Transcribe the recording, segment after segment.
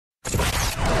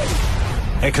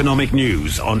Economic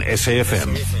news on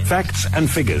SAfm. Facts and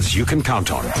figures you can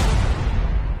count on.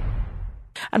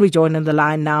 And we join on the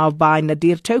line now by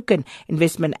Nadir Thokan,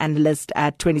 Investment Analyst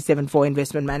at 274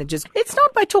 Investment Managers. Let's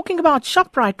start by talking about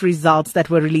Shoprite results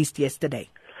that were released yesterday.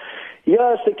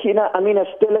 Yeah, Sakina, a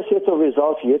stellar set of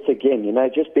results yet again.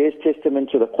 Just bears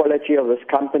testament to the quality of this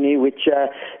company, which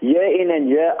year in and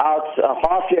year out,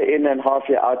 half year in and half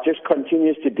year out, just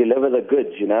continues to deliver the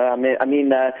goods. In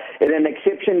an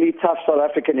exceptionally tough South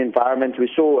African environment, we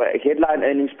saw headline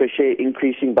earnings per share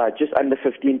increasing by just under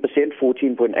 15%,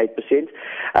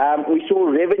 14.8%. We saw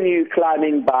revenue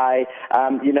climbing by,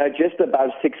 just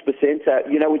above 6%,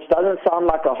 which doesn't sound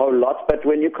like a whole lot, but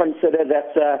when you consider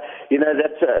that,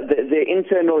 the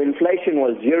internal inflation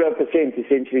was 0%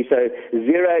 essentially, so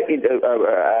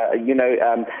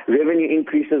revenue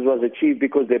increases was achieved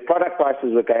because their product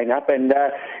prices were going up, and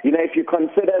if you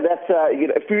consider that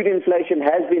food inflation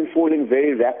has been falling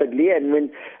very rapidly, and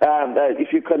when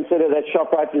if you consider that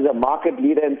Shoprite is a market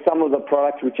leader in some of the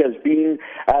products which has been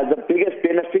the biggest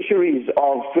beneficiaries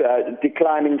of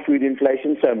declining food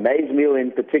inflation, so maize meal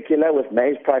in particular, with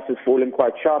maize prices falling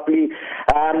quite sharply,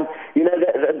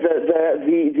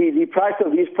 the price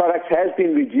of these products has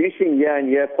been reducing year on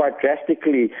year quite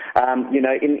drastically,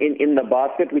 in the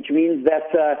basket, which means that,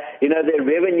 their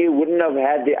revenue wouldn't have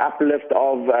had the uplift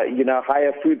of,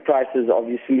 higher food prices,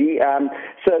 obviously.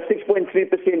 So a 6.3%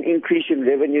 increase in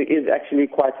revenue is actually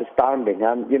quite astounding.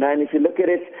 And if you look at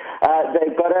it,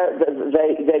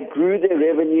 they grew their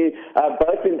revenue,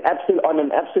 both on an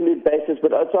absolute basis,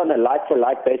 but also on a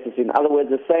like-for-like basis. In other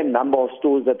words, the same number of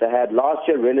stores that they had last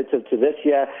year relative to this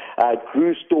year,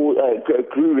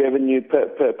 grew revenue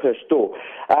per store.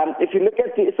 If you look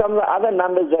at some of the other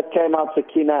numbers that came out,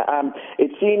 Sakina,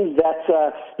 it seems that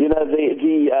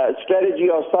the strategy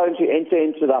of starting to enter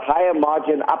into the higher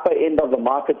margin upper end of the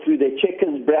market through their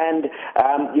Checkers brand,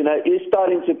 is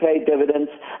starting to pay dividends.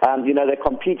 They're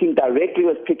competing directly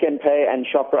with Pick n Pay and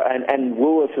Shoprite and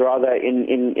Woolworths rather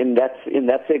in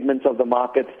that segment of the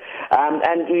market,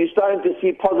 and you're starting to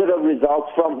see positive results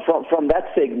from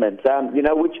that segment,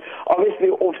 which obviously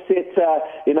offset,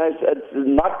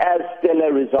 not as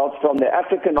stellar results from the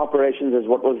African operations as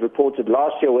what was reported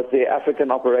last year, with the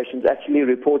African operations actually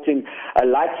reporting a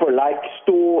like-for-like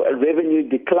store revenue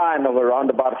decline of around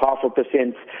about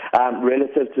 0.5%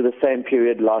 relative to the same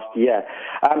period last year.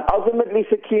 Ultimately,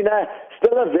 Sakina,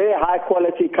 still a very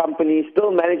high-quality company,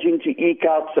 still managing to eke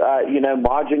out,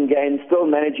 margin gains, still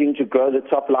managing to grow the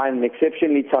top line in an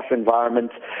exceptionally tough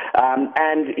environment.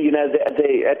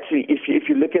 They actually, if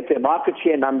you look at their market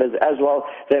share numbers as well,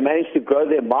 they managed to grow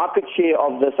their market share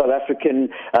of the South African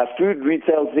food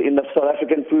retail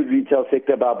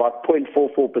sector by about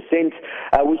 0.44%,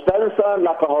 which doesn't sound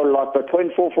like a whole lot, but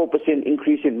 0.44%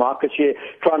 increase in market share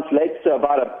translates to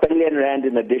about R1 billion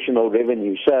in additional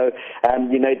revenue. So,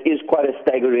 it is quite a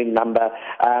staggering number,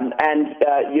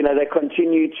 they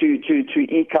continue to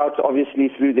eke out, obviously,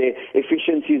 through their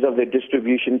efficiencies of their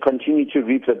distribution, continue to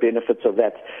reap the benefits of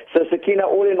that. So, Sakina,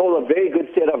 all in all, a very good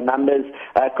set of numbers,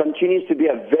 continues to be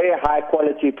a very high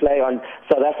quality play on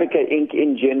South Africa Inc.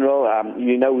 in general.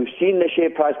 We've seen the share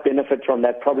price benefit from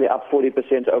that, probably up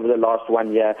 40% over the last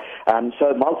 1 year.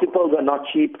 So multiples are not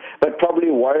cheap, but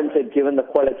probably warranted given the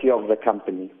quality of the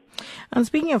company. And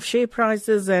speaking of share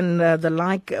prices and the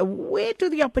like, where do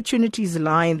the opportunities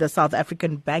lie in the South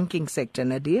African banking sector,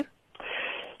 Nadir?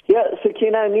 Yeah,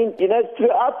 Sakina,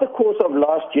 throughout the course of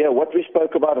last year, what we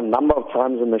spoke about a number of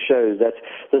times on the show is that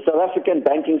the South African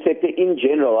banking sector in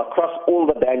general, across all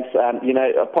the banks,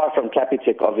 apart from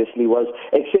Capitec, obviously, was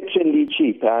exceptionally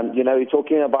cheap. We're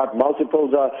talking about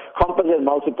composite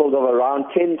multiples of around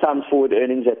 10 times forward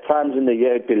earnings, at times in the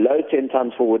year below 10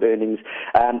 times forward earnings.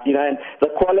 And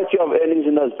the quality of earnings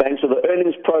in those banks, or the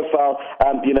earnings profile,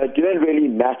 didn't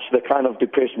really match the kind of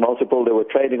depressed multiple they were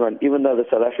trading on, even though the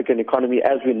South African economy,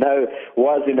 as we know,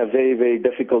 was in a very, very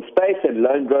difficult space, and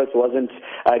loan growth wasn't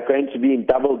going to be in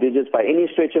double digits by any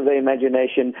stretch of the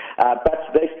imagination, but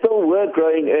they still were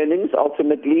growing earnings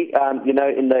ultimately,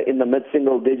 in the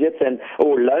mid-single digits,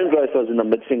 or loan growth was in the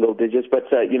mid-single digits, but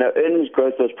earnings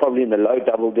growth was probably in the low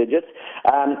double digits,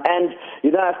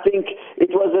 I think it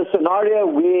was a scenario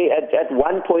where at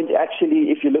one point,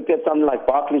 actually, if you look at something like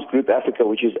Barclays Group Africa,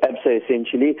 which is ABSA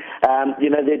essentially,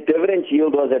 their dividend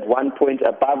yield was at one point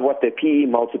above what their PE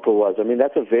multiple multiple was. I mean,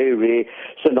 that's a very rare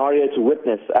scenario to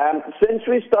witness. Since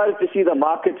we started to see the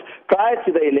market prior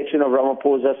to the election of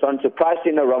Ramaphosa starting to price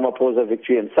in a Ramaphosa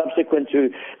victory, and subsequent to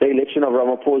the election of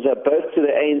Ramaphosa, both to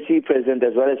the ANC president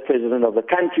as well as president of the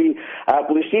country,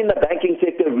 we've seen the banking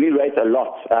sector re-rate a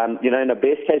lot. In a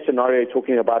best case scenario,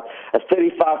 talking about a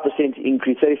 35%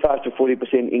 increase, 35 to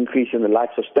 40% increase in the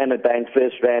likes of Standard Bank,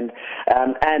 First Rand,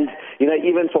 and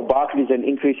even for Barclays, an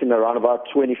increase in around about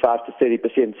 25 to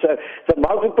 30%. So the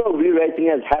multiple re-rating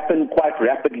has happened quite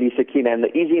rapidly, Sakina, and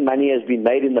the easy money has been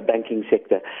made in the banking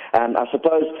sector. I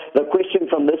suppose the question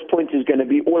from this point is going to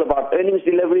be all about earnings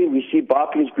delivery. We see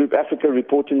Barclays Group Africa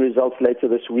reporting results later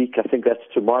this week. I think that's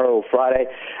tomorrow or Friday.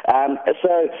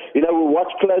 We'll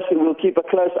watch closely. We'll keep a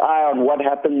close eye on what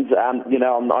happens,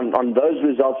 on those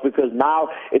results, because now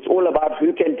it's all about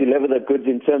who can deliver the goods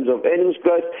in terms of earnings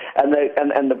growth, and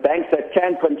the banks that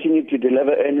can continue to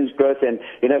deliver earnings growth. And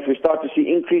if we start to see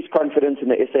increased confidence in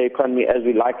the SA economy, as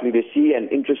we're likely to see,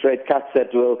 and interest rate cuts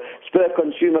that will spur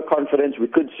consumer confidence, we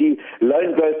could see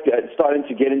loan growth starting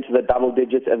to get into the double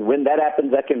digits. And when that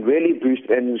happens, that can really boost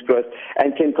earnings growth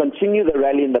and can continue the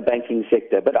rally in the banking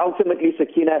sector. But ultimately,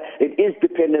 Sakina, it is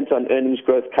dependent on earnings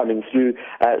growth coming through.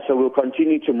 So we'll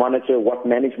continue to monitor what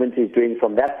management is doing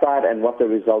from that side and what the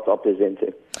results are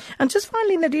presenting. And just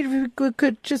finally, Nadir, if we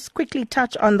could just quickly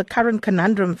touch on the current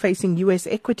conundrum facing U.S.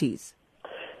 equities.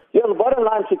 Yeah, the bottom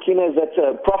line, Sakina, is that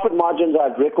profit margins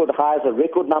are at record highs. A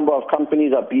record number of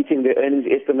companies are beating their earnings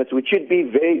estimates, which should be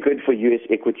very good for U.S.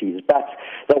 equities. But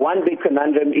the one big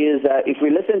conundrum is if we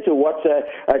listen to what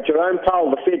Jerome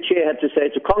Powell, the Fed chair, had to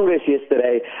say to Congress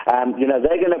yesterday,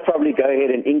 they're going to probably go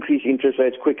ahead and increase interest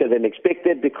rates quicker than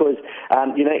expected because,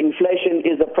 inflation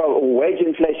is wage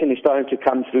inflation is starting to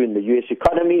come through in the U.S.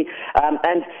 economy.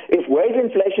 And if wage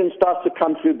inflation starts to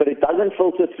come through, but it doesn't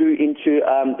filter through into,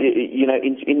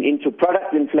 into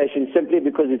product inflation simply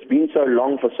because it's been so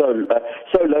low for so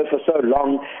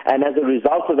long, and as a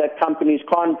result of that, companies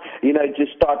can't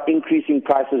just start increasing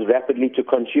prices rapidly to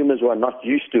consumers who are not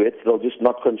used to it. They'll just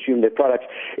not consume their products.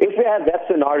 If we have that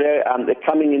scenario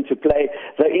coming into play,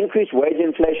 the increased wage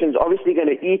inflation is obviously going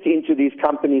to eat into these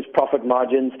companies' profit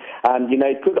margins.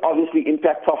 It could obviously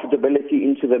impact profitability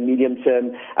into the medium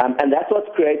term, and that's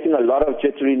what's creating a lot of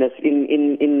jitteriness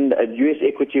in U.S.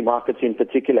 equity markets in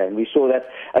particular, and we saw that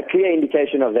a clear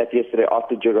indication of that yesterday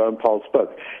after Jerome Powell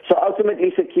spoke. So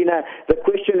ultimately, Sakina, the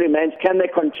question remains, can they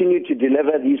continue to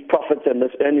deliver these profits and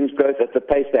this earnings growth at the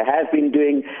pace they have been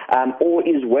doing, or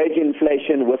is wage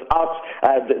inflation without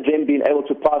them being able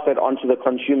to pass that on to the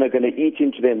consumer going to eat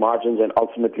into their margins and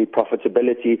ultimately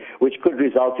profitability, which could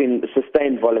result in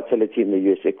sustained volatility in the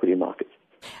U.S. equity markets?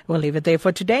 We'll leave it there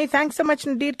for today. Thanks so much,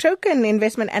 Nadir Thokan,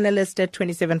 Investment Analyst at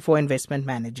 274 Investment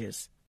Managers.